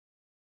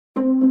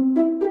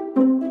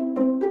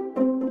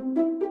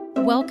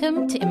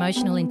Welcome to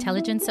Emotional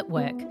Intelligence at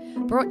Work,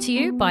 brought to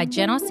you by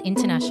Genos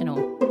International.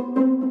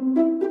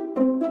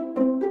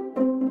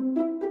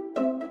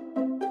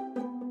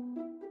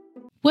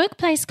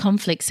 Workplace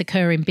conflicts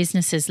occur in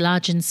businesses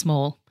large and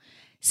small.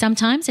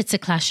 Sometimes it's a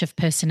clash of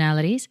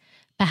personalities,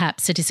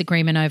 perhaps a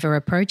disagreement over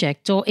a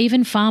project, or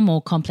even far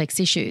more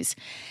complex issues.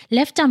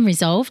 Left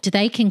unresolved,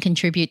 they can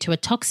contribute to a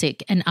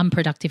toxic and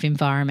unproductive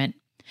environment.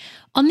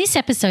 On this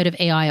episode of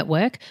EI at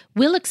Work,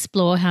 we'll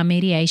explore how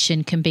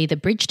mediation can be the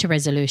bridge to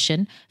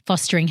resolution,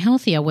 fostering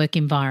healthier work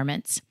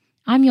environments.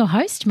 I'm your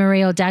host,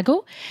 Marie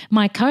O'Daggle.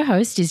 My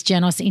co-host is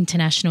Genos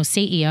International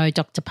CEO,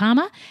 Dr.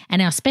 Palmer,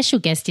 and our special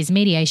guest is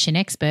mediation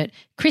expert,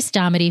 Chris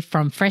Darmody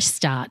from Fresh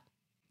Start.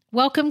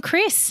 Welcome,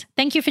 Chris.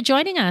 Thank you for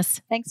joining us.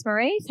 Thanks,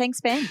 Marie.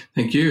 Thanks, Ben.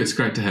 Thank you. It's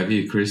great to have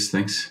you, Chris.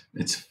 Thanks.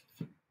 It's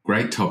a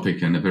great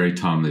topic and a very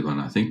timely one,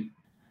 I think.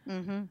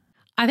 Mm-hmm.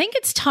 I think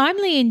it's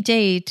timely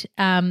indeed.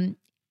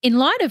 In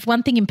light of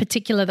one thing in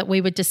particular that we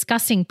were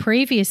discussing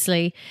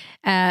previously,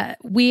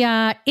 we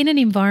are in an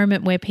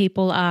environment where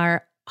people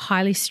are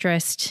highly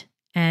stressed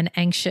and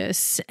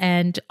anxious.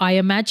 And I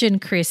imagine,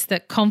 Chris,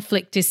 that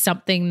conflict is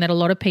something that a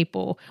lot of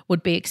people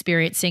would be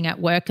experiencing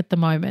at work at the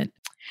moment.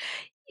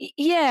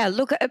 Yeah,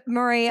 look,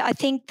 Marie, I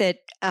think that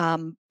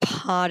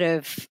part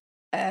of,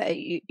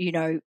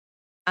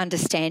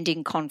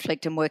 understanding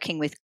conflict and working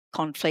with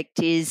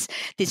conflict is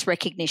this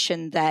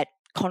recognition that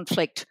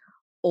conflict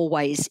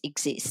always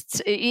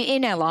exists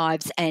in our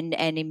lives and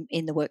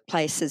in the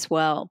workplace as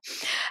well.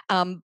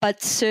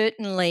 But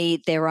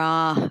certainly there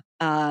are,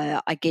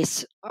 I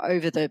guess,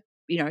 over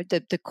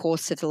the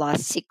course of the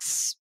last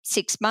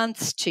six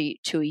months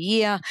to a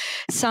year,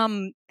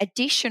 some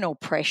additional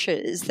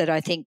pressures that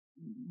I think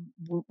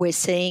we're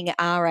seeing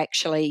are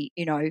actually,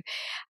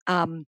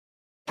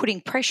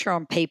 putting pressure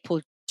on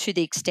people to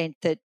the extent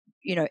that,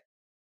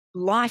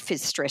 life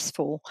is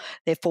stressful,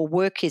 therefore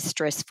work is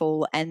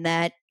stressful, and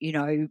that,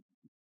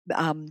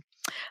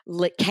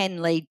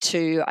 can lead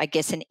to, I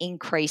guess, an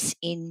increase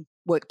in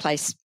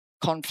workplace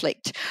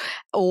conflict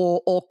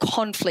or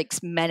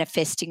conflicts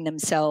manifesting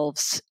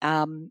themselves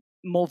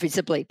more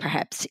visibly,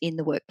 perhaps, in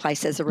the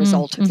workplace as a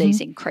result of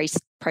these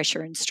increased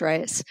pressure and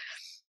stress.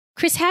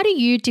 Chris, how do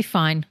you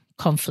define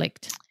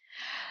conflict?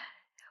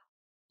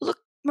 Look,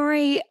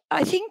 Marie,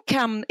 I think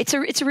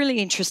it's a really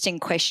interesting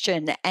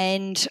question,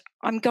 and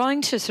I'm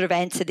going to sort of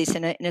answer this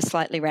in a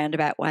slightly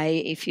roundabout way,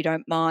 if you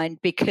don't mind,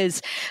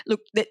 because, look,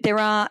 there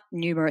are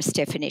numerous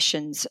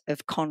definitions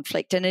of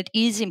conflict, and it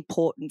is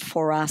important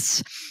for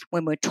us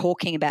when we're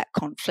talking about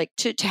conflict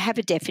to have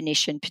a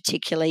definition,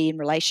 particularly in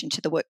relation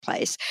to the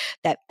workplace,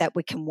 that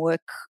we can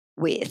work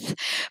with.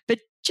 But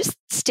just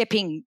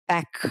stepping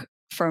back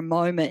for a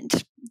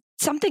moment,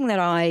 something that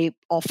I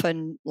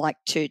often like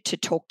to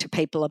talk to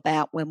people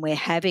about when we're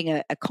having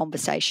a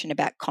conversation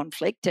about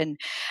conflict and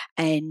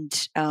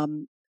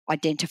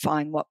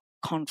identifying what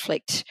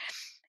conflict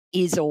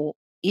is or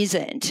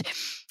isn't,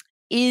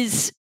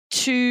 is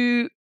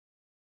to,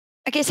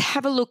 I guess,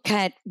 have a look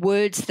at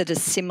words that are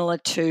similar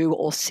to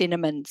or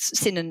synonyms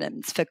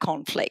for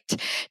conflict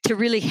to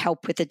really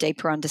help with a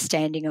deeper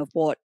understanding of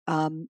what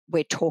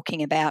we're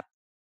talking about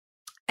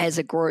as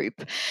a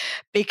group.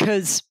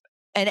 Because,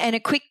 and a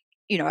quick,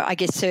 I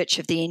guess, search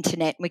of the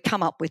internet, we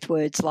come up with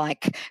words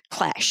like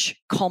clash,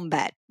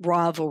 combat,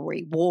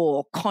 rivalry,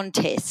 war,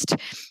 contest,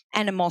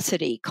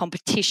 animosity,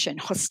 competition,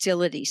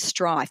 hostility,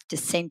 strife,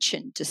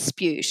 dissension,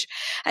 dispute,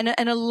 and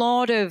a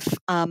lot of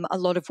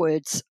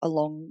words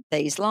along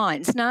these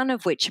lines, none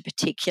of which are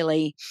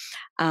particularly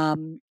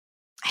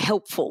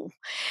helpful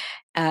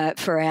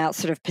for our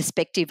sort of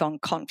perspective on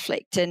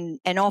conflict. And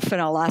often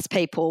I'll ask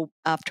people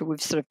after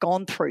we've sort of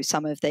gone through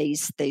some of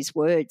these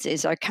words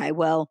is, okay,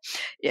 well,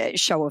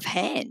 show of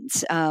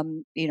hands, are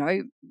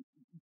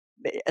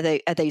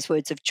these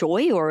words of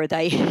joy, or are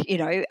they,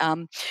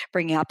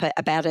 bringing up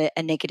about a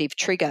negative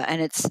trigger?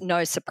 And it's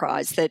no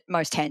surprise that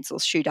most hands will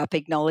shoot up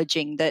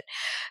acknowledging that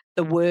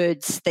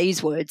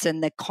these words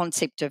and the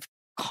concept of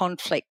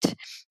conflict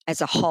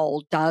as a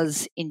whole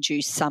does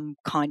induce some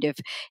kind of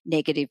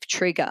negative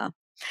trigger.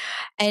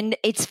 And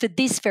it's for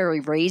this very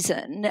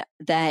reason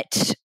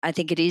that I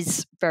think it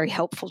is very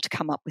helpful to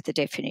come up with a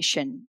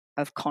definition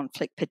of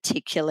conflict,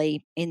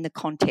 particularly in the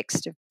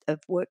context of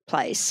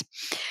workplace.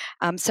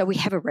 So we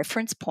have a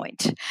reference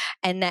point,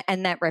 and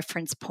that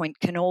reference point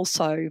can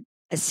also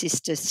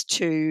assist us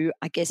to,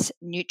 I guess,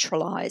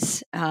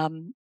 neutralise our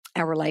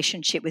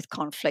relationship with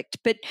conflict.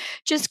 But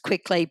just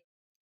quickly,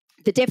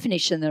 the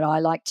definition that I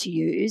like to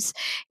use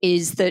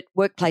is that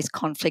workplace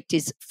conflict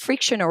is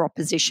friction or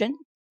opposition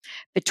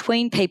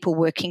between people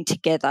working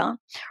together,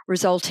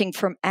 resulting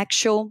from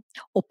actual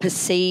or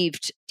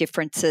perceived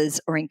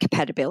differences or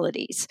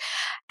incompatibilities.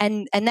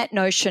 And that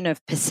notion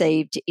of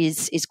perceived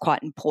is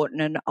quite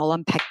important, and I'll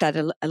unpack that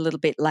a little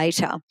bit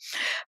later.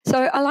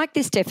 So I like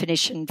this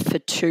definition for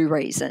two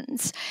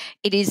reasons.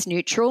 It is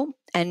neutral,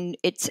 and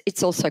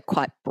it's also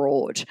quite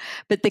broad.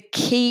 But the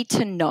key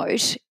to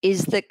note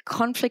is that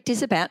conflict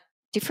is about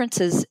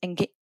differences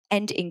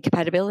and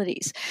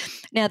incompatibilities.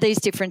 Now, these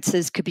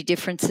differences could be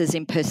differences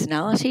in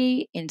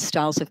personality, in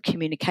styles of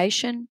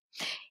communication,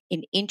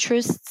 in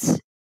interests,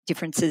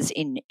 differences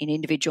in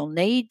individual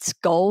needs,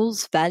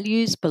 goals,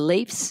 values,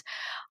 beliefs,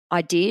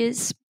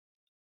 ideas,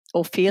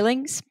 or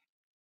feelings.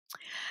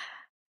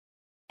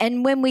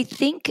 And when we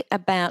think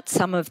about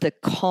some of the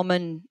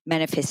common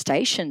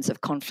manifestations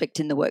of conflict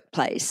in the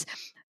workplace,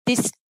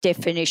 this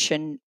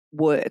definition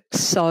works.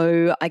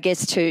 So I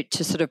guess to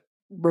sort of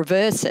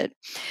reverse it,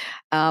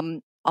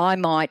 I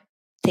might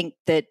think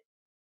that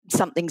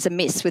something's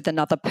amiss with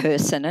another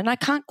person and I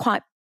can't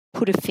quite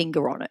put a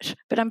finger on it,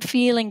 but I'm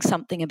feeling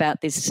something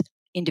about this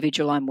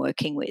individual I'm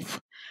working with.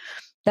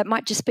 That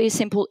might just be a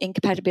simple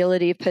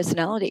incompatibility of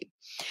personality.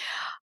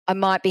 I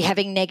might be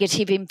having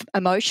negative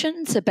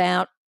emotions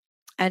about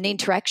an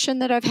interaction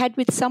that I've had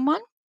with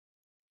someone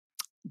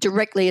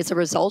directly as a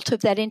result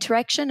of that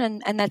interaction,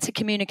 and that's a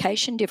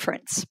communication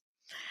difference.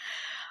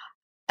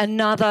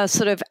 Another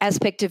sort of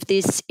aspect of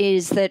this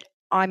is that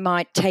I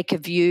might take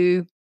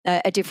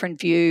a different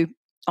view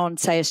on,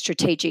 say, a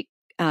strategic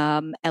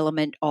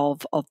element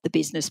of the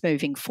business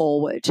moving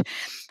forward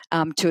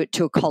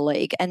to a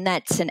colleague, and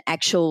that's an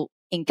actual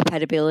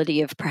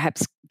incompatibility of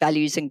perhaps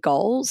values and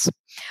goals.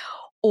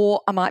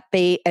 Or I might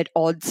be at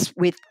odds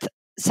with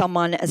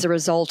someone as a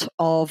result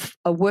of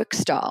a work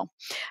style.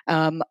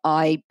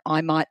 I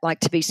might like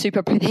to be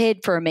super prepared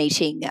for a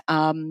meeting.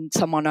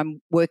 Someone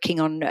I'm working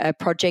on a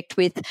project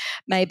with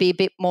may be a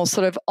bit more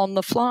sort of on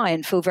the fly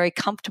and feel very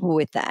comfortable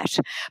with that.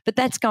 But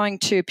that's going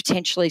to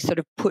potentially sort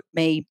of put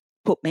me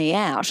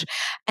out.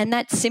 And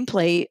that's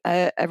simply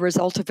a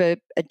result of a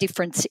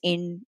difference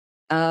in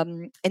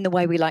the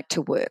way we like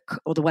to work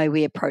or the way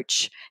we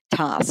approach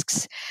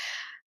tasks.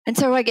 And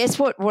so I guess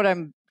what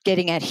I'm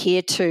getting at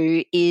here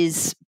too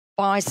is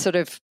by sort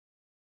of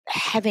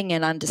having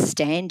an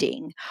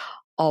understanding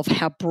of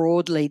how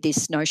broadly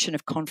this notion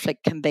of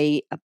conflict can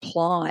be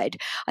applied,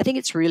 I think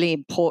it's really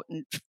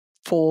important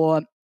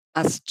for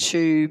us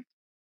to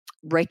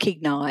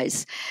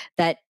recognise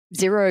that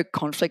zero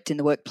conflict in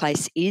the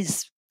workplace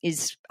is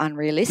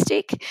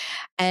unrealistic.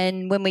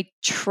 And when we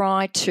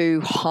try to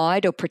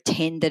hide or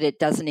pretend that it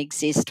doesn't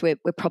exist, we're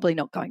probably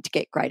not going to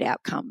get great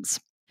outcomes.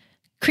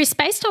 Chris,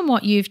 based on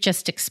what you've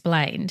just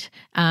explained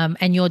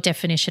and your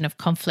definition of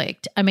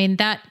conflict, I mean,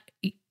 that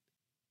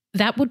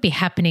would be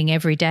happening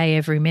every day,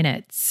 every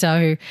minute.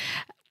 So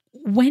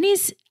when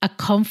is a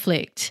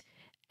conflict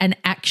an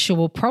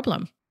actual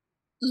problem?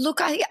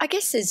 Look, I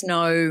guess there's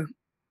no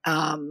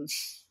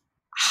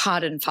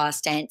hard and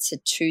fast answer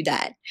to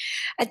that.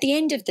 At the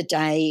end of the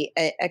day,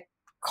 a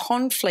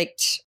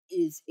conflict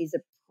is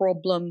a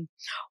problem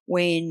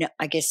when,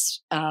 I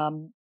guess,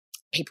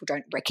 people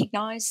don't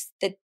recognise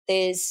that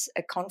there's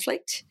a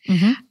conflict,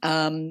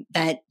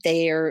 that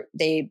they're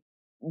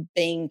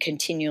being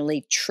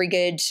continually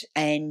triggered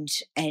and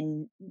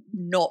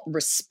not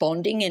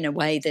responding in a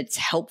way that's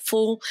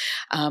helpful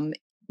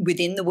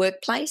within the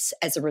workplace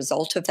as a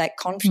result of that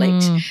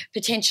conflict,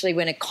 potentially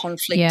when a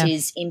conflict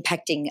is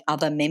impacting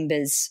other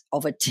members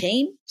of a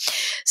team.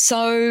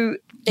 So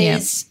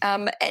there's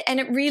and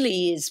it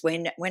really is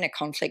when a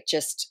conflict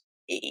just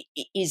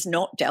is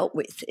not dealt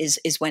with is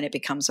when it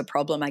becomes a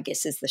problem, I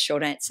guess, is the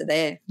short answer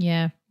there.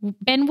 Yeah.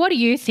 Ben, what do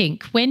you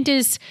think? When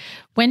does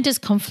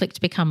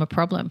conflict become a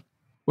problem?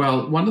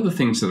 Well, one of the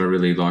things that I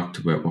really liked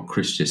about what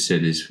Chris just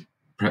said is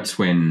perhaps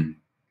when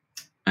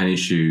an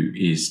issue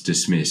is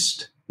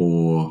dismissed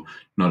or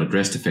not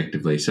addressed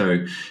effectively.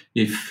 So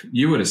if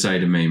you were to say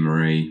to me,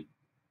 Marie,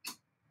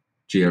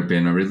 gee,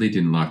 Ben, I really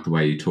didn't like the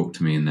way you talked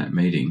to me in that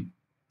meeting.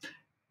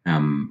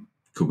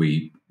 Could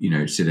we,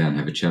 sit down and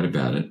have a chat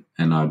about it?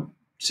 And I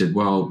said,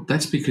 well,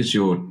 that's because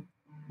you're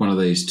one of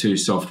these two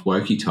soft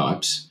wokey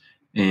types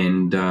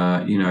and,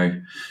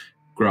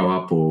 grow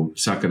up or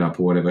suck it up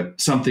or whatever,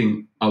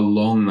 something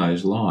along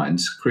those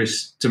lines.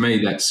 Chris, to me,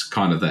 that's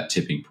kind of that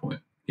tipping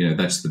point.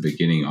 That's the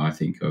beginning, I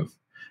think, of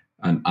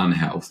an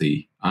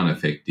unhealthy,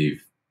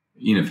 ineffective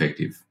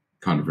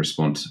kind of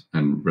response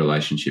and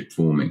relationship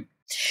forming.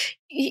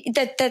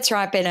 That's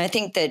right, Ben. I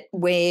think that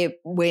where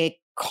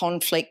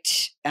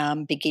conflict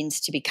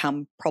begins to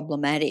become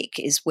problematic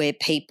is where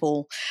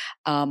people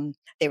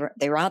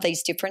there are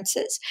these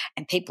differences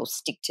and people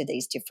stick to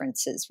these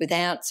differences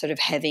without sort of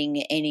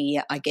having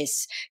any, I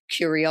guess,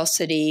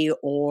 curiosity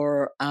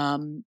or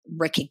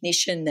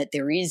recognition that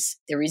there is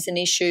an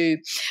issue,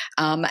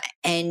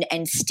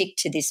 and stick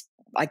to this,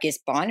 I guess,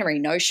 binary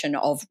notion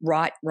of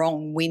right,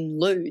 wrong, win,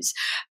 lose.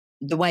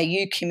 The way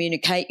you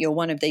communicate, you're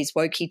one of these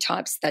wokey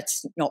types,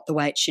 that's not the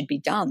way it should be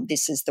done.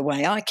 This is the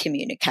way I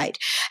communicate.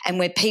 And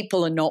where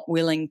people are not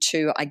willing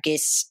to, I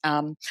guess,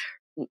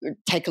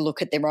 take a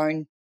look at their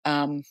own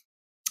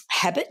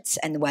habits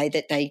and the way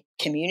that they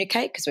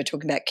communicate, because we're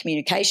talking about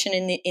communication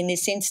in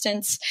this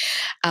instance,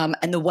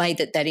 and the way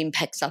that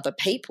impacts other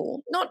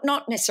people,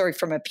 not necessarily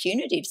from a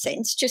punitive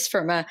sense, just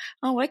from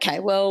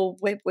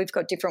we've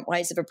got different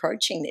ways of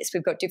approaching this,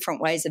 we've got different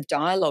ways of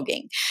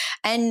dialoguing,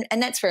 and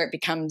that's where it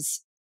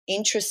becomes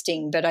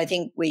interesting, but I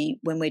think when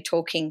we're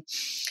talking,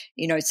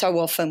 so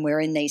often we're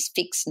in these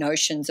fixed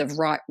notions of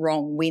right,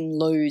 wrong, win,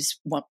 lose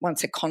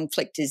once a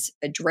conflict is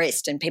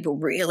addressed, and people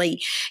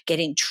really get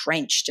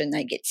entrenched and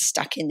they get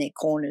stuck in their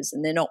corners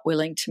and they're not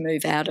willing to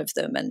move out of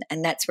them,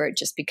 and that's where it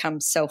just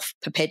becomes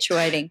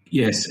self-perpetuating.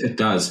 Yes, it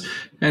does.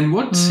 And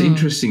what's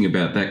interesting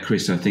about that,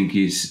 Chris, I think,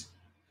 is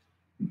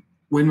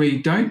when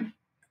we don't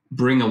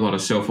bring a lot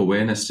of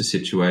self-awareness to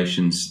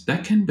situations,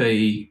 that can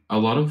be a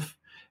lot of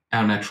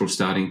our natural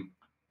starting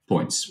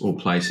points or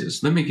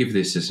places. Let me give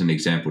this as an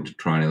example to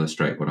try and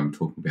illustrate what I'm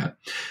talking about.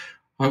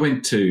 I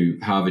went to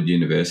Harvard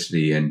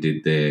University and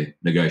did their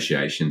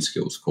negotiation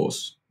skills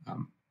course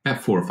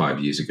about 4 or 5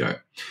 years ago.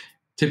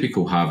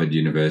 Typical Harvard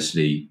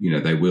University,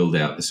 they wheeled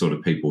out the sort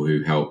of people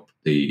who help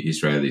the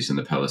Israelis and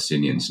the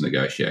Palestinians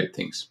negotiate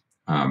things.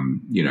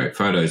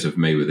 Photos of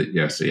me with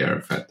Yasser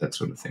Arafat, that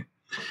sort of thing.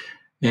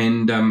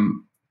 And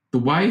the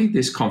way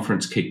this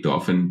conference kicked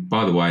off, and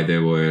by the way,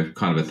 there were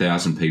kind of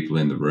 1,000 people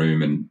in the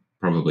room and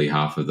probably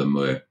half of them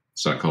were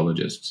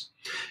psychologists,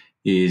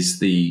 is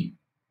the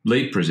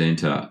lead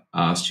presenter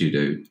asked you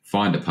to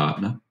find a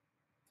partner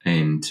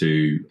and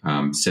to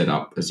set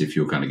up as if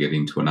you're going to get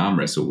into an arm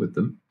wrestle with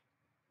them.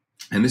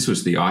 And this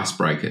was the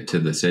icebreaker to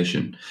the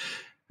session.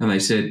 And they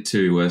said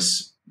to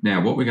us,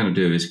 now what we're going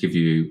to do is give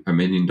you $1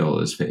 million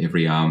for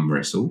every arm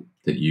wrestle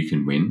that you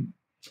can win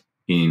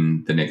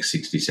in the next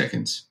 60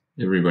 seconds.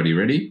 Everybody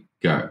ready?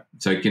 Go.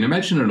 So you can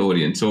imagine an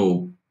audience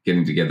all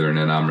getting together in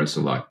an arm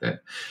wrestle like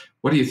that.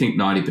 What do you think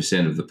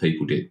 90% of the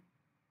people did?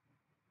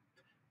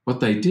 What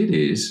they did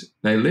is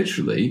they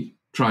literally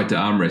tried to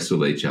arm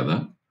wrestle each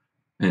other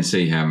and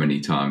see how many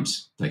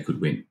times they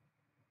could win.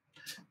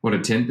 What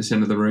did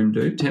 10% of the room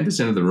do?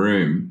 10% of the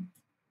room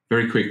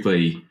very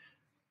quickly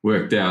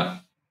worked out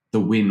the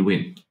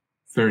win-win,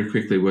 very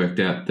quickly worked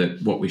out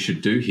that what we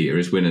should do here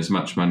is win as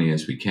much money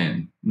as we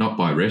can, not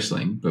by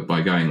wrestling, but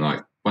by going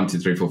like 1, 2,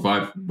 3, 4,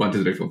 5, 1,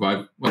 2, 3, 4,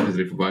 5, 1, 2,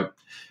 3, 4, 5.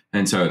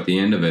 And so at the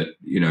end of it,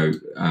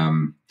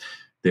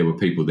 there were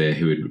people there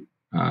who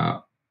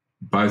had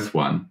both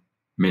won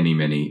many,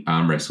 many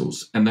arm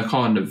wrestles. And the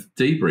kind of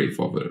debrief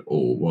of it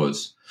all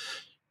was,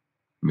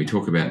 when we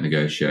talk about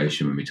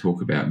negotiation, when we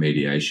talk about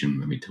mediation,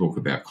 when we talk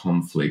about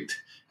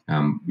conflict,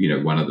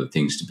 one of the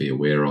things to be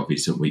aware of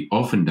is that we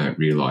often don't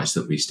realise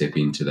that we step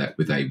into that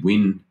with a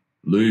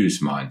win-lose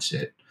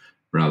mindset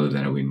rather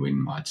than a win-win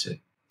mindset.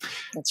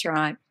 That's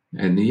right.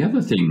 And the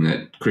other thing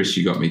that, Chris,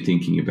 you got me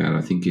thinking about,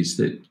 I think, is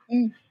that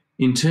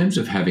in terms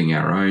of having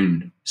our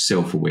own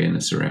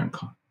self-awareness around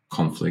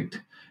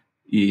conflict,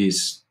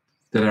 is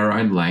that our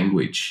own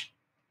language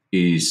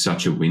is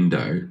such a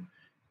window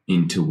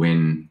into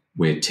when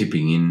we're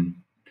tipping in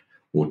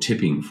or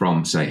tipping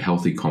from, say,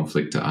 healthy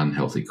conflict to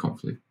unhealthy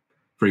conflict.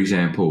 For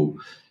example,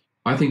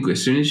 I think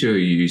as soon as you're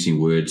using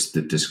words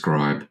that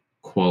describe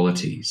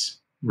qualities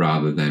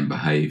rather than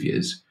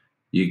behaviours,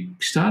 you're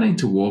starting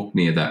to walk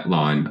near that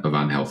line of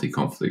unhealthy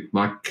conflict.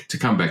 Like, to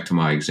come back to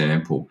my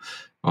example,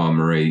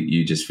 Marie,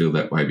 you just feel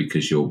that way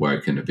because you're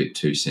woke and a bit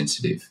too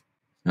sensitive.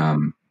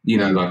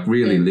 Like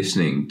really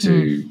listening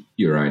to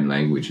your own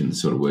language and the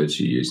sort of words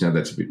you use. Now,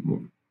 that's a bit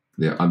more,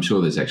 I'm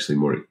sure there's actually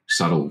more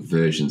subtle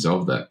versions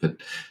of that, but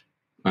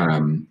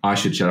I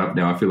should shut up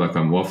now. I feel like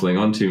I'm waffling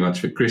on too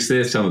much. But Chris,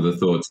 there's some of the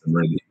thoughts I'm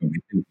really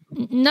thinking.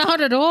 Not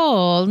at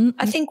all.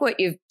 I think what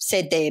you've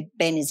said there,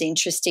 Ben, is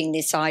interesting,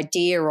 this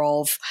idea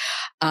of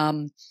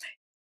and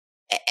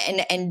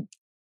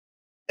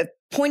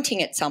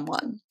pointing at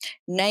someone,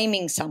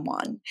 naming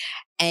someone,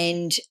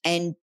 and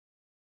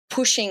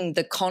pushing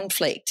the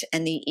conflict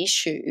and the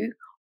issue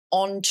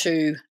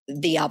onto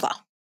the other.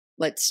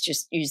 Let's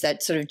just use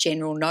that sort of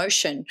general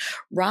notion,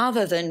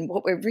 rather than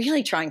what we're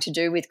really trying to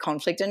do with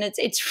conflict, and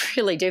it's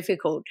really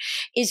difficult,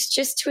 is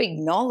just to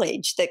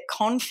acknowledge that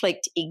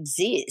conflict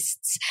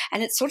exists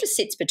and it sort of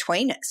sits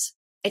between us.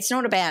 It's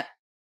not about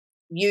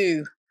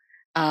you,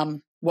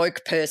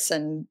 woke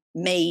person,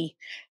 me,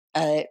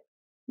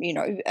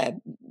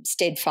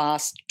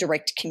 steadfast,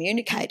 direct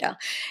communicator.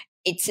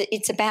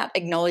 It's about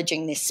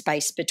acknowledging this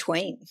space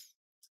between,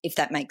 if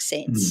that makes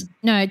sense.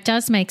 No, it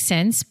does make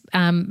sense.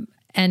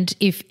 And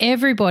if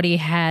everybody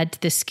had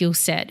the skill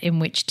set in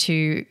which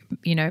to,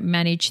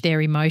 manage their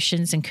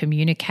emotions and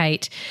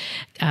communicate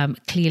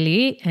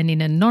clearly and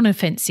in a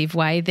non-offensive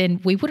way,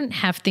 then we wouldn't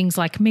have things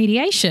like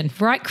mediation,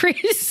 right,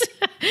 Chris?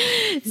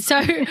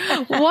 So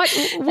what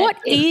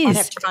is? I'd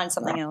have to find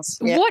something else.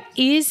 Yep. What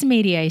is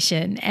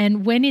mediation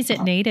and when is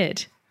it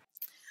needed?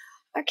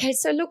 Okay,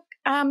 so look,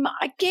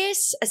 I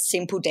guess a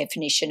simple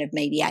definition of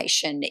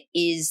mediation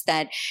is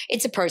that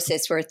it's a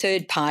process where a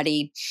third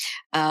party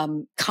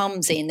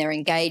comes in, they're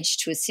engaged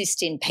to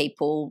assist in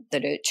people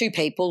that are two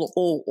people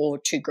or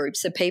two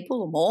groups of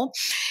people or more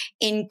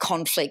in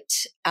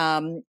conflict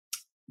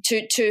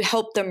to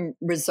help them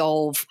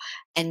resolve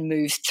and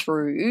move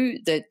through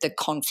the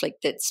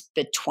conflict that's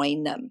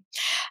between them.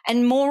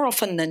 And more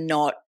often than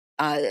not,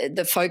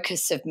 the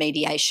focus of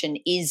mediation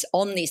is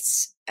on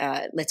this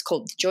let's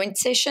call it the joint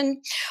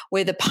session,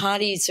 where the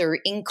parties are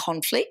in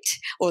conflict,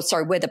 where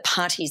the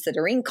parties that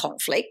are in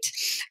conflict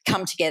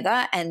come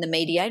together, and the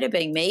mediator,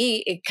 being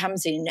me, it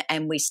comes in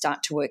and we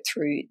start to work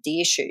through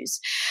the issues.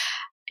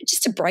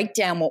 Just to break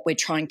down what we're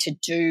trying to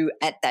do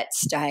at that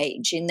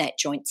stage in that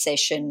joint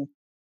session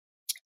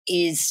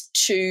is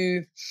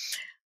to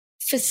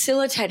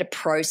facilitate a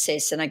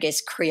process and I guess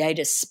create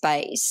a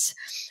space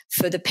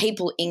for the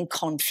people in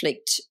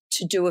conflict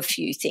to do a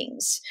few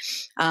things,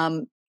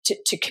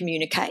 to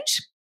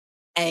communicate.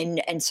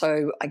 And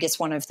so I guess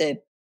one of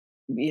the,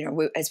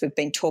 as we've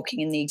been talking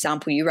in the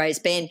example you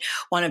raised, Ben,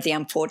 one of the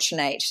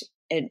unfortunate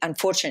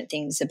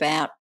things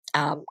about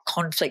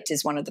conflict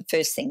is one of the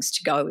first things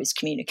to go is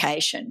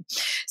communication.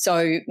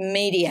 So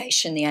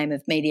mediation, the aim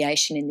of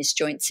mediation in this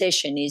joint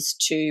session is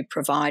to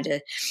provide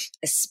a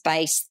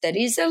space that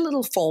is a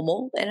little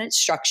formal and it's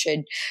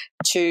structured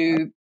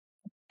to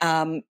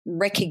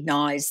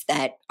recognise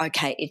that,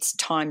 okay, it's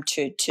time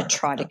to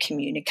try to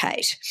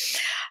communicate.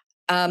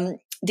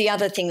 The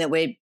other thing that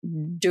we're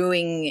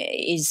doing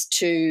is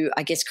to,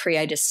 I guess,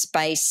 create a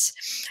space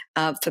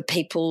for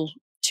people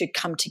to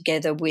come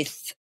together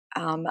with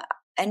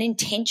an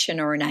intention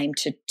or an aim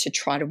to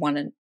try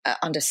to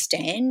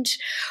understand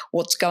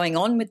what's going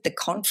on with the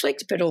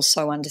conflict, but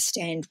also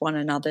understand one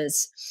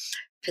another's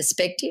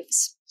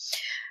perspectives.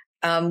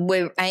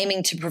 We're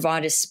aiming to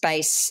provide a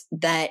space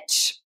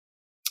that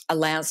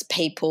allows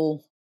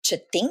people to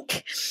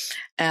think,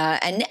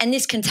 and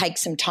this can take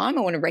some time.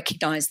 I want to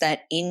recognise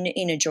that in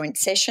a joint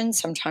session,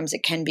 sometimes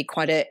it can be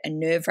quite a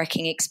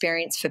nerve-wracking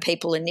experience for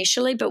people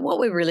initially, but what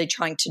we're really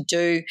trying to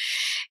do,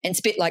 and it's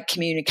a bit like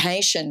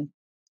communication,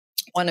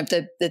 one of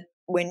the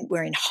when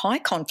we're in high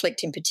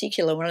conflict in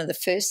particular, one of the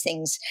first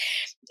things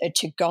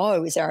to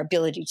go is our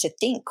ability to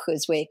think,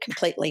 because we're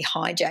completely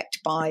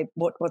hijacked by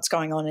what's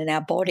going on in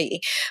our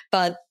body.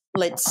 But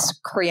let's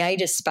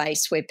create a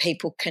space where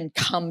people can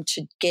come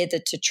together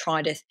to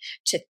try to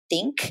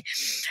think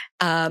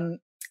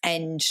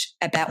and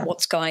about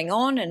what's going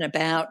on and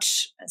about,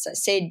 as I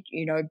said,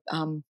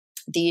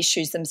 the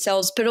issues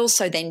themselves, but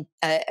also then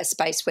a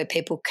space where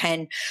people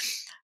can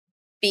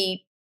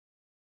be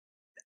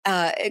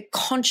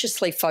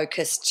consciously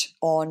focused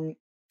on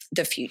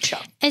the future.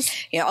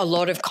 A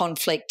lot of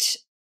conflict.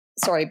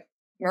 Sorry,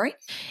 Marie?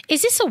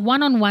 Is this a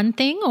one-on-one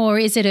thing, or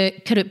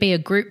could it be a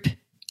group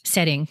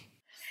setting?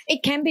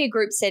 It can be a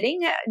group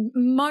setting.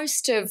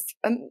 Most of,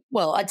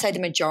 I'd say the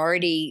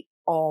majority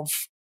of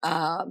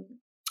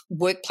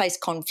workplace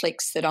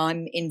conflicts that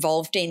I'm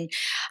involved in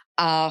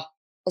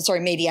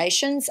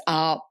mediations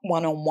are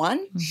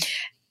one-on-one.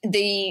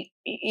 The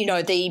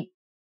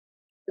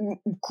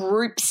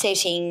group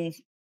setting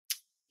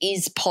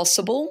is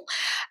possible.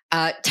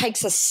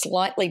 Takes a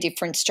slightly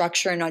different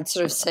structure, and I'd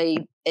sort of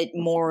see it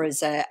more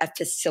as a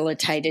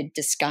facilitated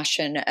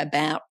discussion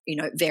about,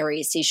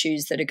 various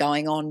issues that are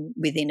going on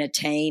within a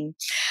team.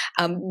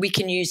 We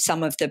can use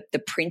some of the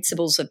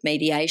principles of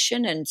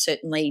mediation, and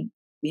certainly,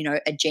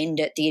 the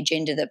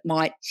agenda that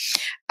might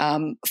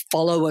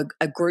follow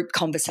a group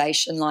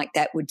conversation like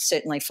that would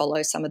certainly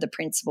follow some of the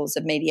principles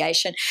of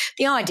mediation.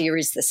 The idea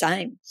is the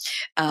same,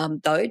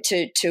 though,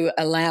 to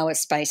allow a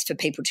space for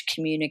people to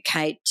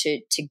communicate, to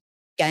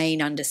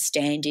gain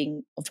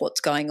understanding of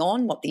what's going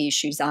on, what the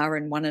issues are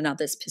in one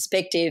another's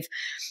perspective,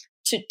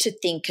 to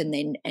think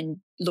and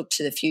look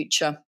to the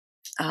future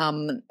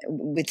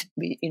with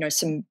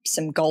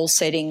some goal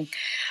setting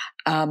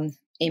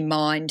in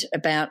mind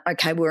about,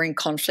 okay, we're in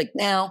conflict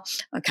now,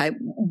 okay,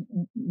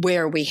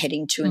 where are we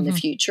heading to in the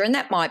future? And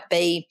that might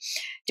be,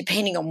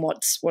 depending on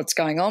what's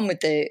going on with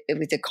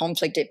the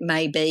conflict, it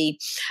may be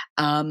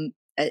a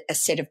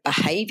set of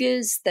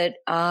behaviours that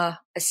are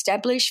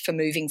established for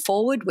moving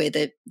forward, where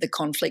the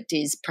conflict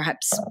is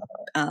perhaps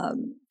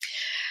an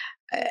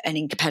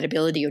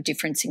incompatibility or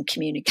difference in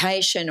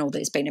communication, or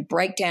there's been a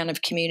breakdown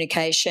of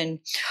communication,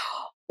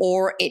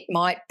 or it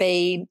might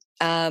be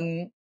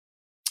a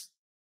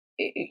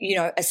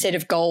set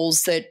of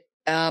goals that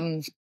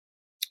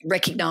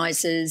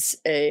recognises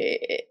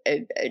an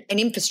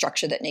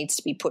infrastructure that needs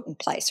to be put in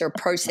place, or a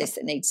process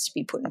that needs to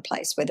be put in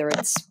place, whether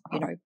it's,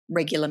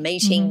 regular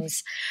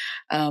meetings,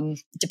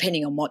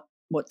 depending on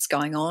what's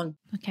going on.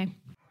 Okay.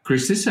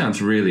 Chris, this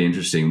sounds really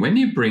interesting. When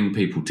you bring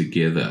people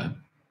together,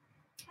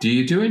 do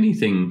you do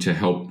anything to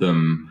help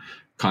them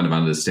kind of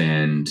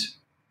understand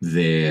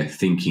their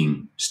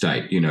thinking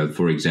state?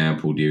 For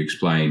example, do you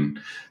explain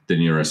the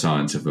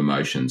neuroscience of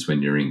emotions?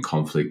 When you're in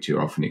conflict,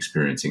 you're often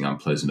experiencing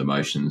unpleasant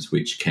emotions,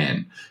 which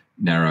can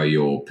narrow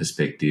your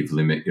perspective,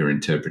 limit your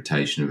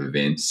interpretation of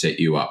events, set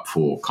you up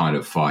for kind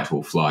of fight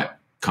or flight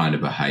kind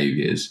of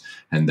behaviours,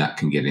 and that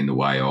can get in the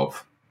way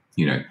of,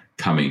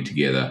 coming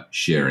together,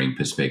 sharing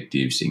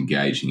perspectives,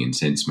 engaging in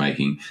sense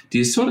making. Do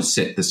you sort of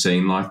set the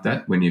scene like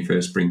that when you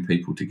first bring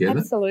people together?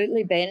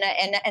 Absolutely, Ben,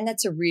 and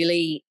that's a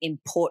really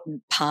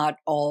important part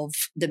of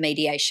the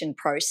mediation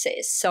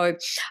process. So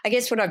I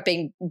guess what I've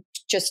been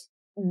just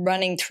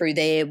running through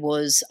there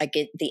was, I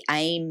get the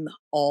aim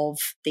of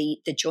the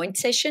joint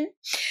session,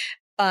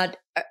 but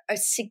a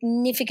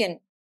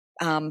significant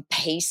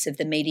piece of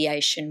the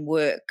mediation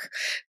work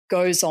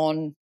goes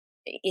on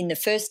in the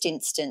first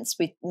instance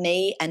with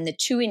me and the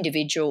two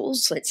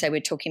individuals. Let's say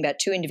we're talking about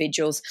two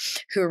individuals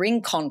who are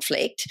in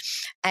conflict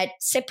at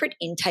separate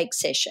intake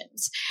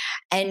sessions.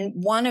 And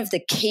one of the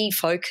key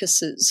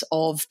focuses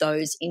of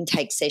those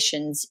intake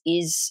sessions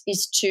is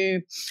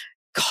to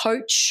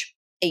coach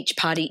each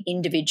party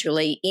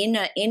individually in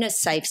a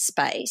safe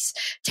space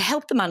to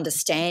help them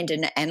understand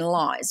and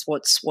analyse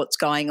what's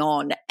going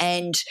on.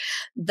 And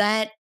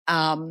that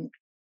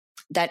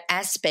that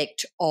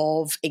aspect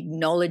of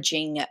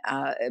acknowledging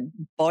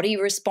body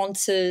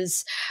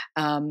responses,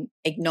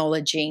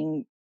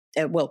 acknowledging,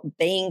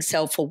 being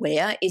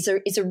self-aware is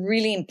a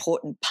really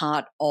important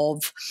part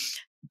of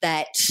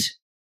that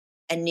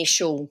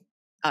initial,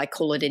 I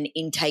call it an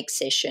intake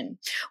session,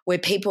 where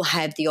people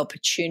have the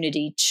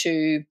opportunity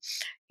to,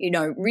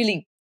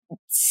 really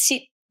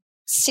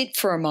sit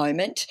for a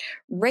moment,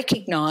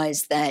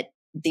 recognise that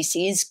this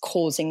is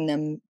causing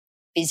them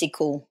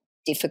physical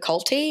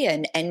difficulty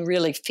and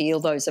really feel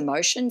those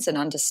emotions and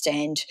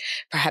understand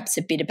perhaps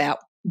a bit about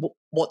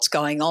what's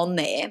going on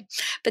there.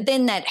 But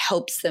then that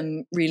helps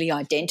them really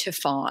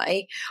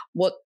identify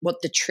what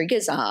the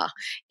triggers are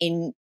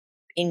in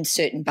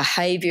certain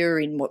behaviour,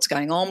 in what's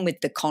going on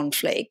with the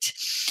conflict.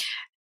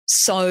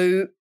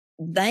 So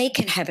they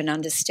can have an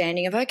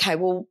understanding of, okay,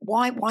 well,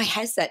 why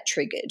has that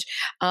triggered?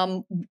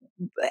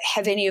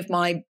 Have any of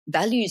my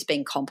values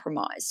been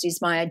compromised?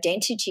 Is my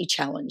identity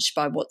challenged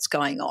by what's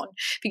going on?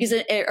 Because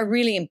a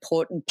really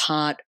important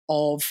part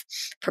of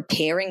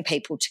preparing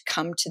people to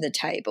come to the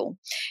table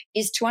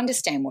is to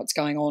understand what's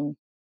going on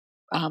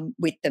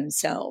with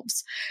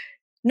themselves.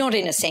 Not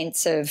in a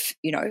sense of,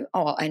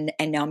 and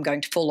now I'm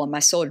going to fall on my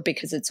sword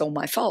because it's all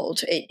my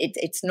fault.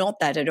 It's not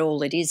that at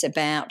all. It is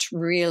about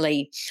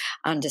really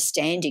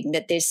understanding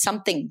that there's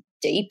something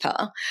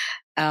deeper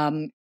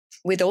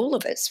with all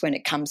of us when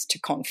it comes to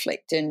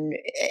conflict. And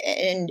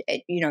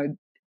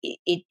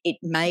it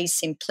may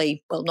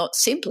simply, well, not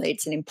simply,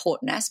 it's an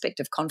important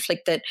aspect of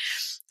conflict that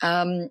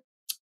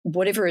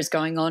whatever is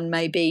going on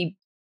may be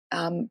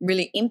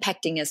really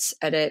impacting us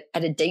at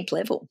a deep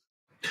level.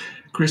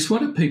 Chris,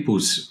 what are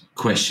people's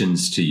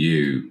questions to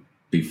you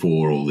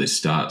before all this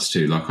starts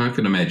too? Like I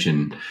can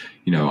imagine,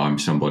 I'm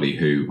somebody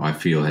who I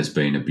feel has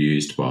been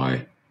abused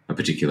by a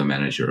particular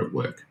manager at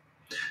work.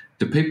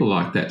 Do people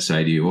like that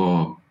say to you,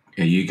 oh,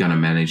 are you going to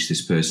manage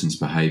this person's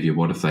behaviour?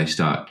 What if they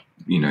start,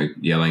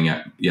 yelling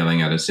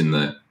at us in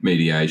the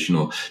mediation?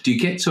 Or do you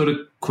get sort of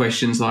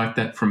questions like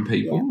that from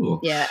people?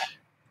 Yeah.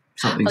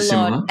 Something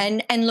similar?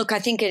 And look, I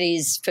think it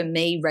is for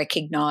me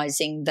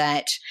recognising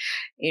that,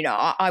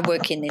 I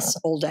work in this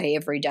all day,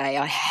 every day.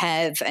 I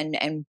have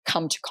and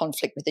come to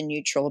conflict with a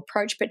neutral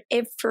approach. But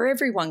for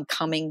everyone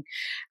coming,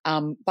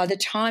 by the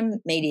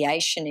time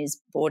mediation is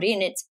brought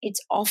in,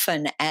 it's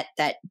often at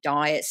that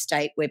dire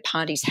state where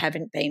parties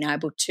haven't been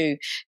able to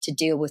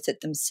deal with it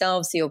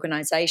themselves. The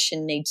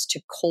organisation needs to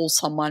call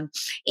someone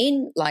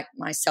in like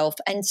myself.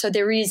 And so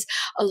there is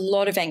a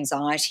lot of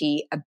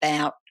anxiety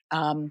about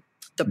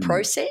the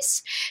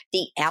process,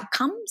 the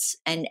outcomes,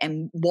 and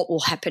what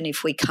will happen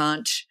if we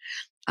can't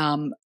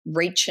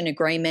reach an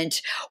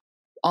agreement.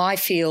 I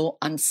feel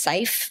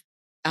unsafe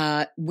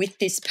with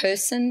this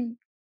person.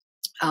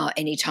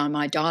 Anytime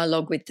I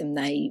dialogue with them,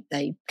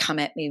 they come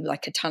at me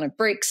like a ton of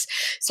bricks.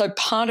 So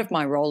part of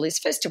my role is,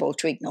 first of all,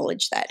 to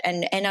acknowledge that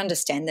and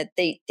understand that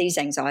these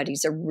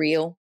anxieties are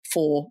real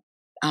for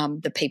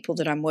the people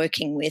that I'm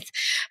working with,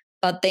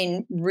 but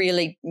then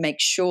really make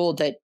sure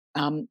that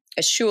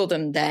assure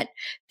them that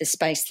the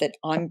space that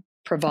I'm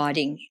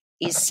providing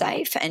is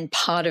safe, and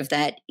part of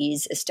that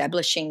is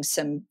establishing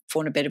some, for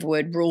want of a better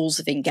word, rules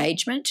of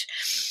engagement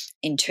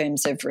in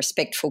terms of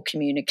respectful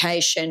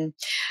communication,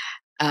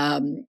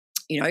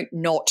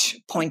 not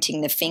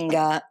pointing the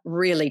finger,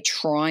 really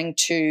trying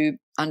to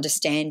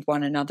understand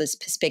one another's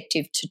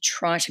perspective to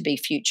try to be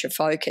future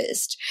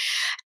focused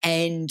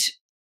and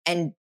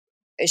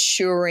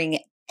assuring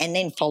and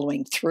then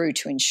following through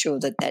to ensure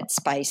that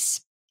space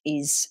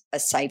is a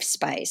safe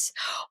space.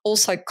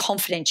 Also,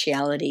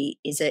 confidentiality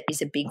is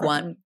a big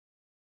one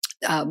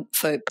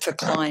for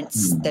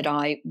clients that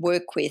I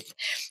work with.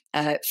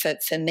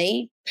 For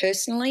me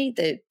personally,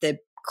 the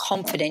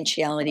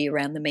confidentiality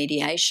around the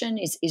mediation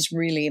is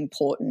really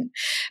important.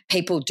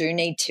 People do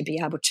need to be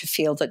able to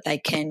feel that they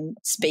can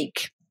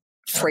speak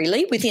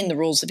freely within the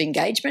rules of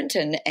engagement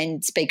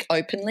and speak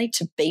openly,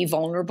 to be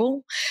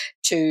vulnerable,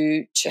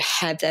 to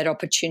have that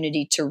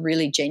opportunity to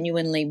really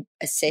genuinely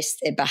assess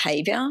their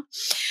behaviour.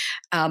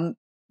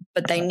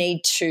 But they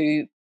need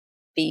to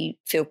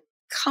feel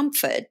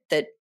comfort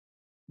that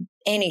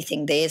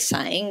anything they're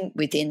saying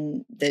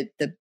within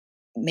the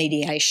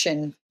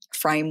mediation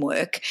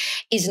framework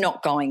is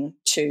not going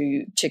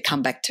to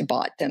come back to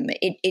bite them.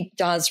 It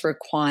does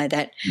require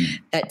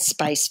that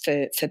space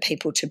for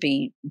people to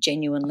be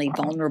genuinely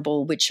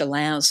vulnerable, which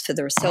allows for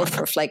the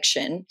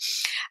self-reflection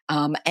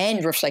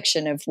and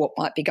reflection of what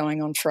might be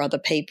going on for other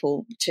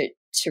people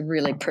to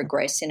really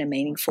progress in a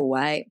meaningful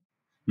way.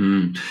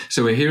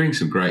 So we're hearing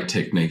some great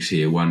techniques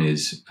here. One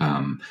is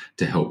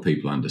to help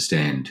people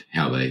understand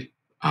how they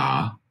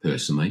are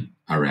personally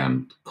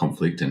around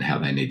conflict and how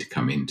they need to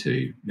come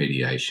into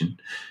mediation.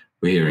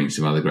 We're hearing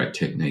some other great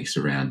techniques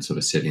around sort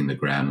of setting the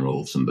ground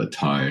rules and the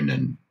tone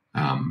and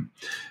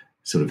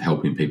sort of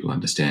helping people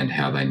understand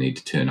how they need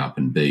to turn up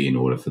and be in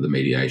order for the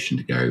mediation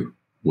to go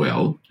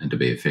well and to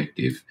be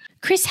effective.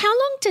 Chris, how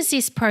long does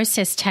this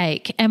process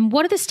take and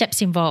what are the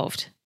steps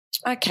involved?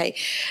 Okay.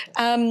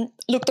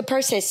 Look, the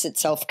process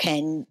itself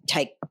can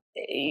take,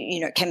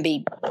 can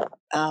be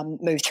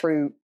moved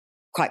through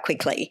quite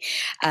quickly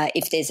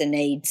if there's a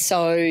need.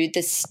 So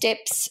the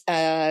steps,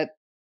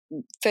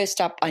 first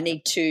up, I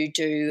need to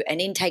do an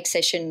intake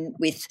session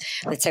with,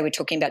 let's say we're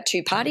talking about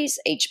 2 parties,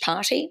 each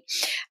party.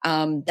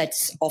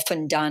 That's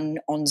often done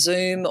on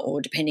Zoom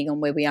or depending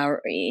on where we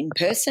are in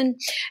person.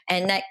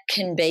 And that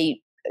can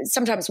be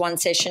sometimes 1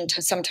 session,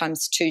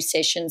 sometimes 2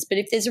 sessions. But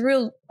if there's a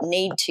real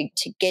need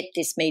to get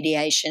this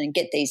mediation and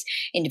get these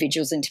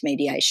individuals into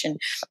mediation,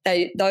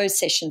 those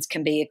sessions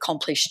can be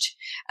accomplished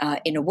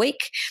in a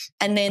week.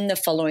 And then the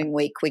following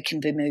week we can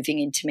be moving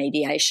into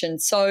mediation.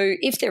 So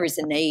if there is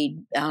a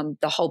need,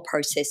 the whole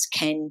process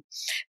can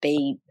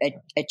be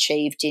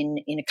achieved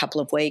in a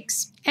couple of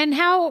weeks. And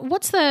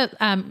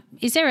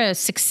is there a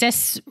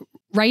success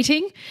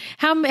rating?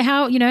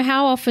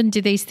 How often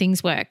do these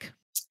things work?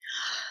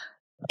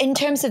 In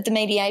terms of the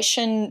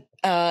mediation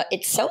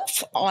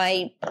itself,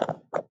 I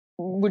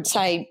would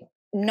say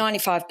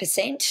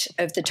 95%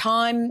 of the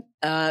time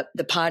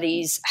the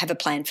parties have a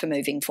plan for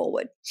moving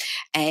forward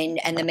and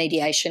the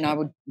mediation I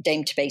would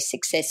deem to be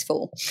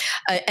successful.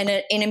 And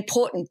an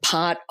important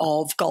part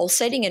of goal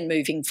setting and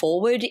moving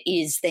forward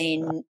is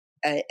then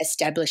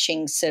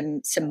establishing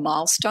some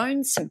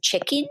milestones, some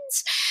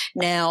check-ins.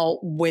 Now,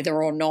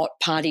 whether or not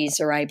parties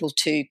are able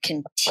to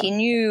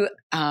continue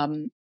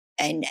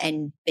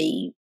and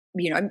be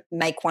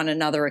make one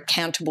another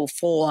accountable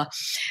for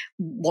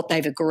what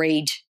they've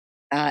agreed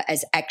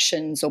as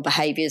actions or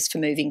behaviours for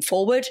moving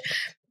forward,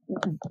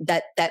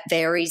 that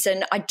varies.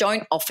 And I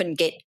don't often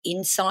get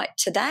insight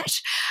to that.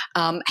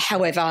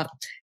 However,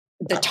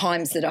 the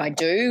times that I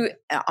do,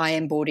 I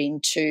am brought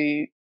in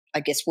to, I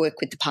guess, work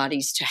with the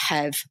parties to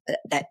have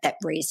that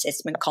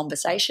reassessment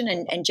conversation.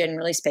 And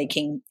generally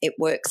speaking, it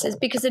works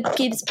because it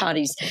gives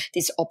parties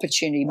this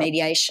opportunity.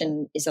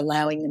 Mediation is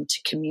allowing them to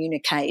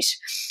communicate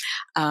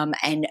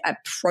and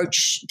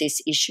approach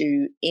this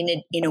issue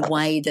in a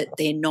way that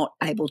they're not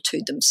able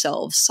to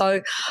themselves.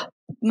 So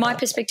my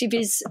perspective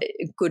is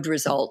good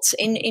results.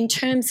 In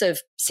terms of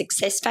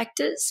success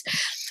factors,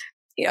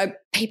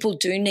 people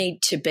do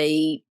need to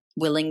be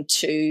willing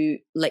to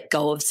let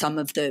go of some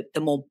of the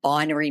more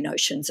binary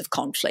notions of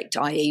conflict,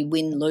 i.e.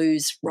 win,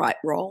 lose, right,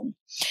 wrong.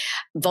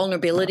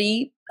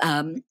 Vulnerability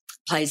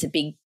plays a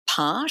big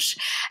part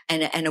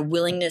and a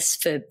willingness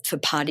for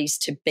parties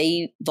to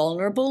be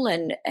vulnerable.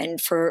 And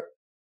for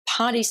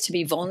parties to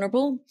be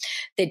vulnerable,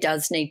 there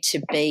does need to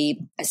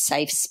be a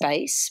safe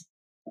space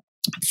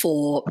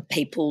for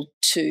people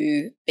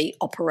to be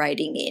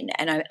operating in.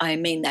 And I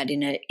mean that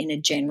in a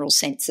general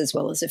sense as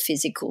well as a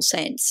physical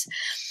sense.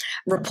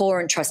 Rapport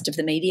and trust of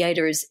the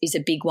mediator is a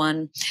big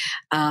one,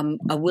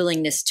 a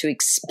willingness to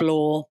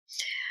explore.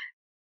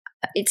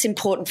 It's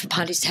important for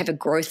parties to have a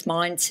growth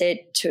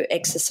mindset, to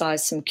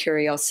exercise some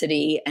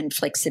curiosity and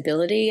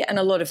flexibility, and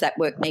a lot of that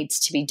work needs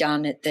to be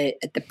done at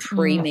the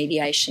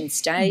pre-mediation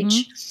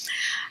stage,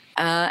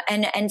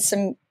 and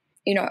some,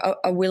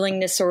 a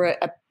willingness or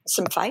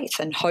some faith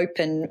and hope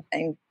and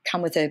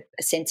come with a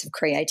sense of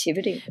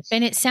creativity.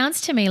 Ben, it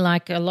sounds to me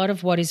like a lot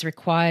of what is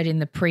required in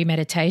the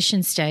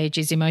pre-meditation stage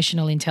is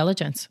emotional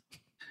intelligence.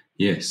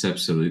 Yes,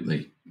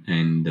 absolutely.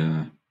 And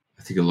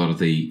I think a lot of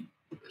the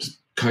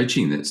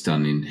coaching that's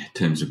done in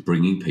terms of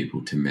bringing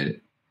people to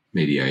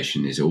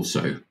mediation is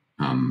also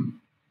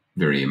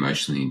very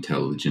emotionally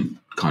intelligent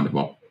kind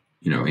of,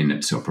 in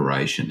its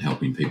operation,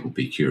 helping people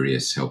be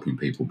curious, helping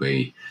people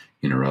be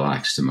in a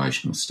relaxed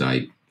emotional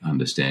state,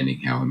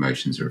 understanding how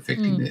emotions are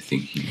affecting their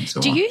thinking and so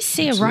on. Do you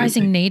see a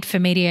rising need for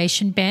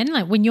mediation, Ben?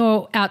 Like when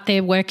you're out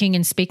there working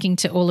and speaking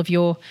to all of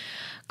your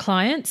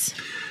clients?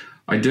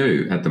 I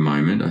do at the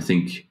moment. I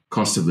think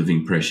cost of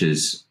living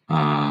pressures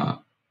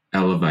are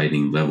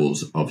elevating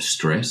levels of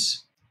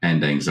stress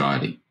and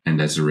anxiety.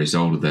 And as a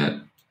result of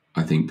that,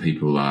 I think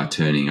people are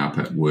turning up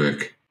at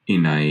work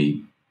in a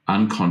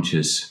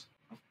unconscious,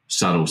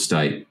 subtle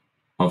state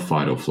of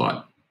fight or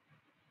flight.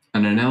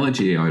 An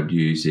analogy I'd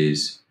use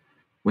is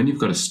when you've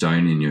got a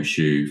stone in your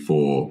shoe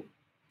for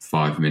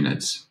 5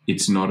 minutes,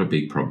 it's not a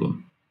big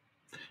problem.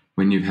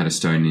 When you've had a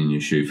stone in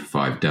your shoe for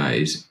 5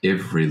 days,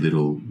 every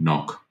little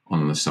knock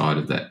on the side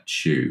of that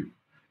shoe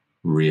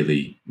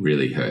really,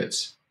 really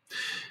hurts.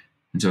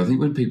 And so I think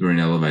when people are in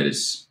elevated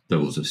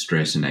levels of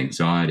stress and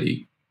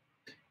anxiety,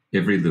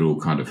 every little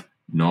kind of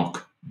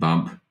knock,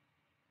 bump,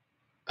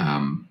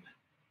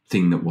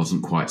 thing that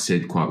wasn't quite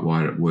said quite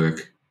right at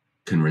work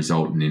can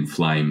result in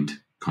inflamed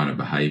kind of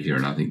behaviour.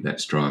 And I think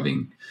that's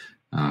driving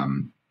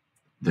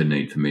the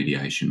need for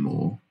mediation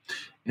more.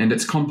 And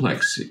it's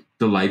complex.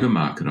 The labour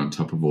market on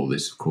top of all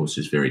this, of course,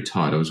 is very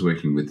tight. I was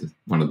working with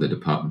one of the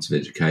departments of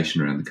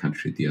education around the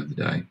country the other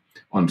day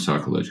on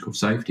psychological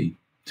safety.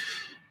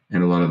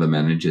 And a lot of the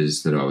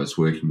managers that I was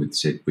working with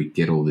said, we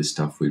get all this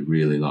stuff, we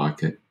really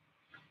like it,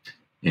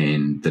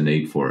 and the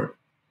need for it.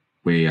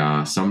 We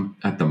are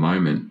at the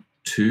moment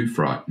too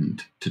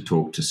frightened to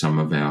talk to some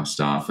of our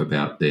staff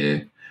about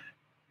their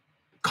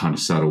kind of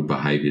subtle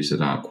behaviours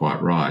that aren't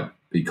quite right,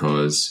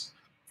 because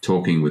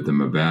talking with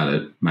them about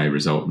it may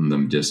result in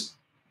them just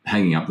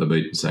hanging up the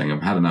boot and saying,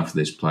 I've had enough of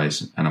this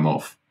place and I'm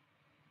off.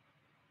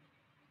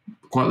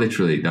 Quite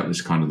literally, that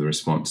was kind of the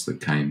response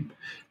that came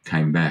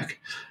back.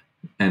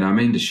 And I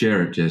mean to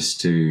share it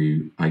just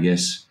to, I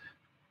guess,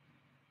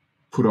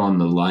 put on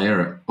the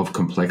layer of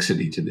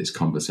complexity to this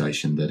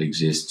conversation that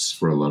exists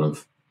for a lot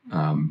of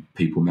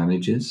people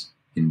managers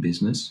in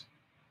business,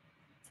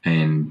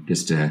 and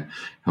just to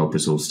help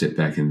us all step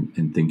back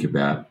and think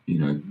about,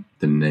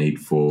 the need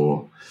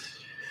for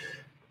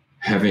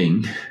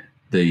having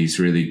these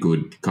really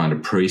good kind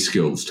of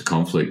pre-skills to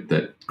conflict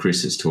that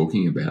Chris is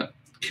talking about: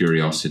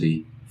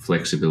 curiosity,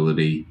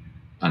 flexibility,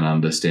 an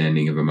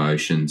understanding of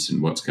emotions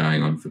and what's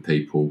going on for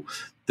people.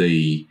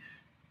 The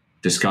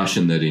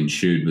discussion that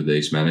ensued with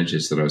these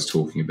managers that I was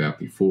talking about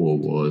before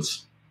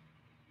was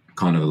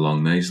kind of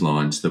along these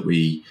lines, that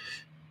we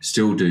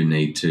still do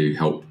need to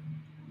help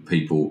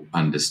people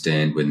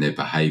understand when their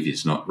behaviour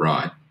is not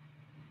right.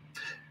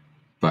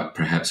 But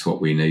perhaps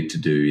what we need to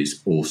do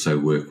is also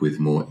work with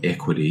more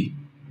equity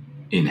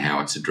in how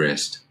it's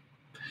addressed.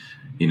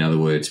 In other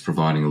words,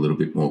 providing a little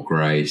bit more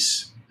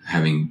grace,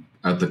 having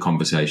the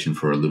conversation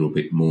for a little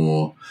bit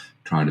more,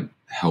 trying to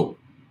help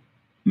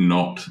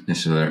not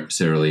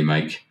necessarily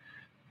make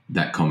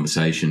that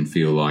conversation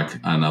feel like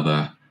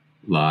another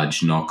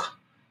large knock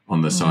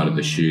on the side of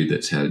a shoe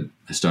that's had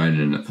a stone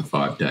in it for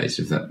 5 days,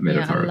 if that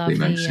metaphorically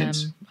makes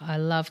sense. I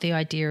love the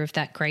idea of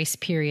that grace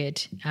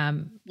period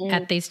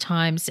at these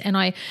times.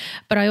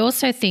 But I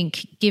also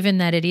think, given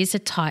that it is a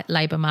tight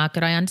labour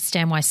market, I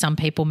understand why some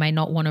people may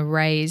not want to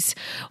raise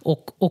or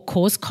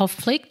cause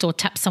conflict or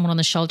tap someone on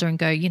the shoulder and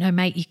go,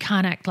 mate, you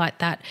can't act like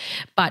that.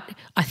 But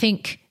I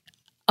think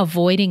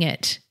avoiding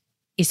it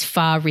is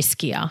far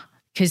riskier,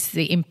 because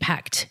the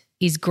impact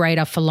is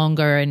greater for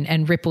longer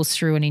and ripples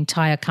through an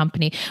entire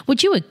company.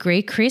 Would you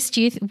agree, Chris?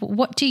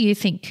 What do you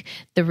think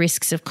the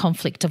risks of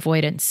conflict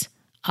avoidance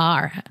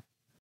are?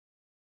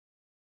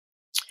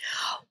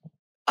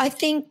 I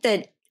think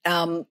that,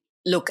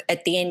 look,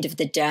 at the end of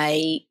the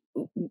day,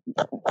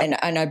 and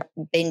I know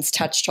Ben's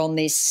touched on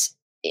this,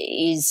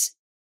 is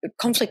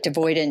conflict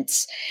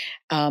avoidance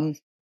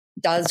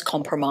does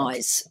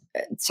compromise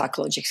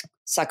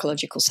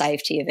psychological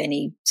safety of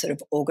any sort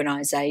of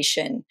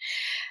organisation.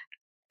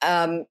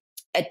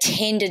 A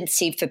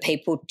tendency for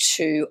people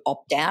to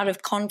opt out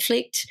of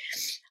conflict,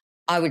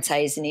 I would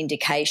say, is an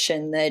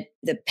indication that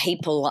the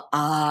people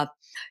are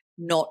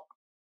not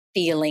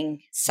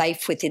feeling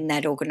safe within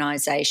that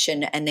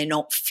organisation, and they're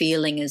not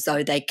feeling as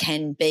though they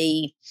can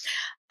be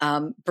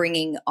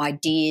bringing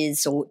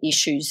ideas or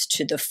issues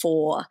to the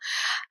fore.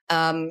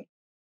 And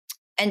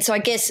so I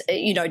guess,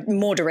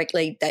 more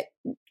directly, that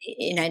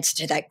in answer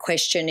to that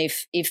question,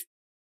 if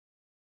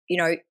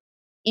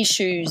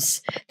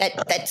issues,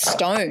 that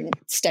stone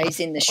stays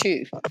in the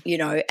shoe,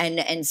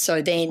 and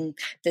so then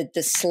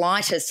the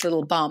slightest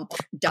little bump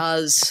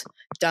does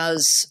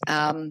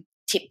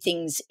tip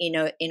things in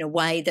a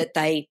way that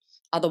they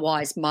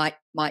otherwise might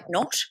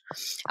not,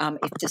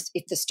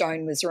 if the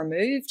stone was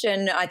removed.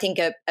 And I think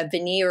a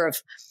veneer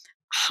of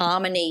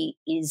harmony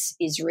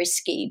is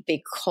risky,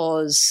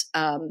 because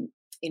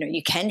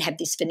you can have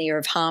this veneer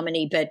of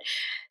harmony, but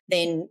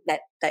then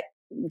that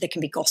there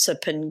can be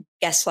gossip and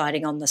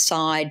gaslighting on the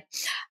side.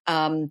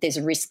 There's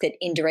a risk that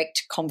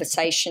indirect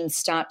conversations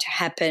start to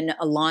happen,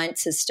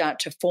 alliances start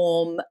to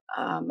form.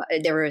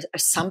 There are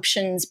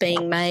assumptions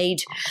being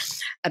made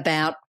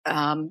about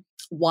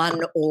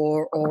one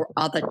or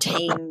other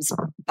team's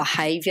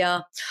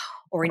behaviour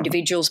or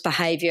individuals'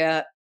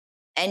 behaviour.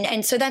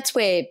 And so that's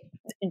where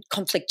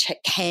conflict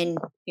can,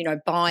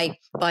 by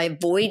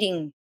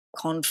avoiding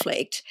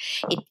conflict,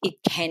 it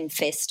can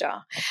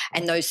fester.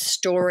 And those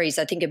stories,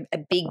 I think a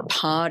big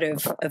part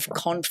of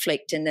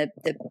conflict and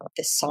the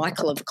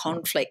cycle of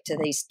conflict are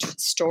these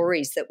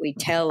stories that we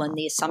tell and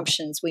the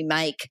assumptions we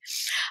make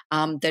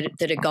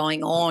that are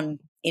going on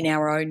in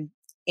our own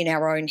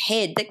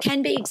head, that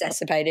can be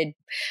exacerbated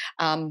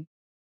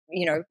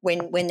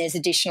when there's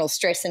additional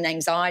stress and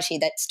anxiety,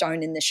 that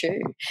stone in the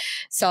shoe.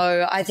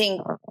 So I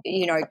think,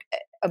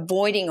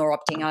 avoiding or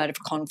opting out of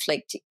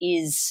conflict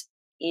is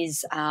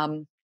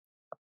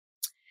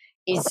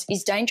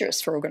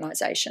dangerous for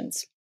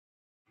organisations.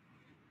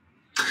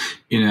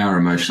 In our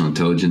emotional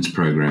intelligence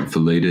program for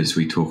leaders,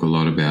 we talk a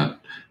lot about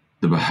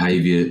the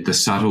behaviour, the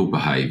subtle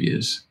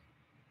behaviours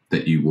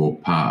that you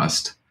walk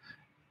past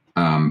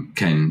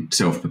can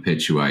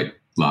self-perpetuate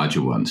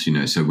larger ones,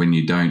 So when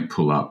you don't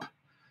pull up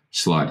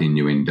slight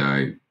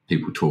innuendo,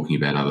 people talking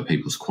about other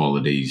people's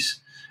qualities,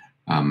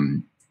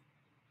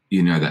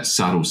 that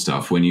subtle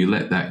stuff, when you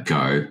let that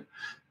go,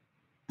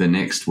 the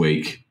next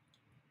week,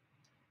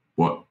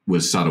 what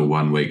was subtle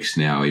 1 week's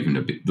now even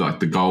a bit like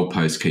the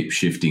goalposts keep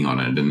shifting on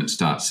it, and it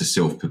starts to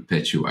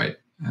self-perpetuate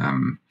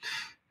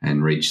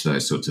and reach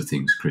those sorts of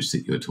things, Chris,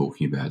 that you're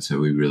talking about. So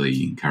we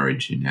really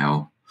encourage in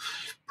our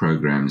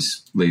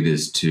programs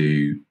leaders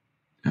to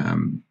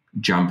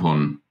jump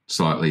on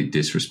slightly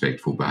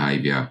disrespectful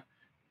behaviour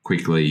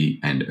quickly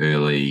and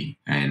early,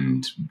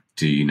 and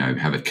to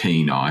have a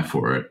keen eye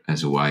for it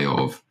as a way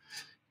of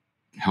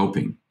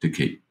helping to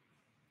keep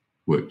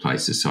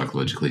workplaces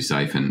psychologically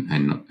safe,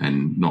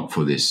 and not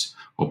for this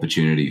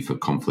opportunity for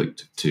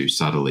conflict to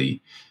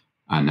subtly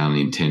and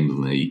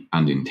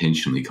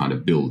unintentionally kind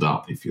of build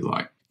up, if you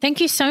like. Thank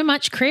you so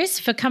much, Chris,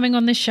 for coming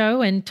on the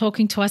show and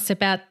talking to us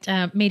about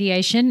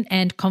mediation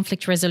and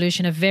conflict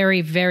resolution, a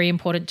very, very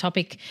important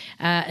topic,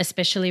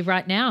 especially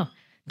right now.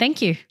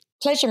 Thank you.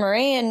 Pleasure,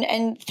 Marie,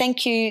 and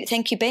thank you,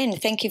 Ben.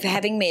 Thank you for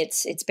having me.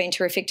 It's been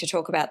terrific to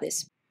talk about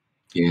this.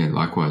 Yeah,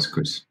 likewise,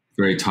 Chris.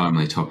 Very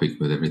timely topic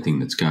with everything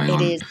that's going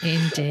on. It is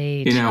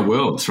indeed in our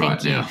worlds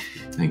right now.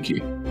 Thank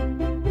you.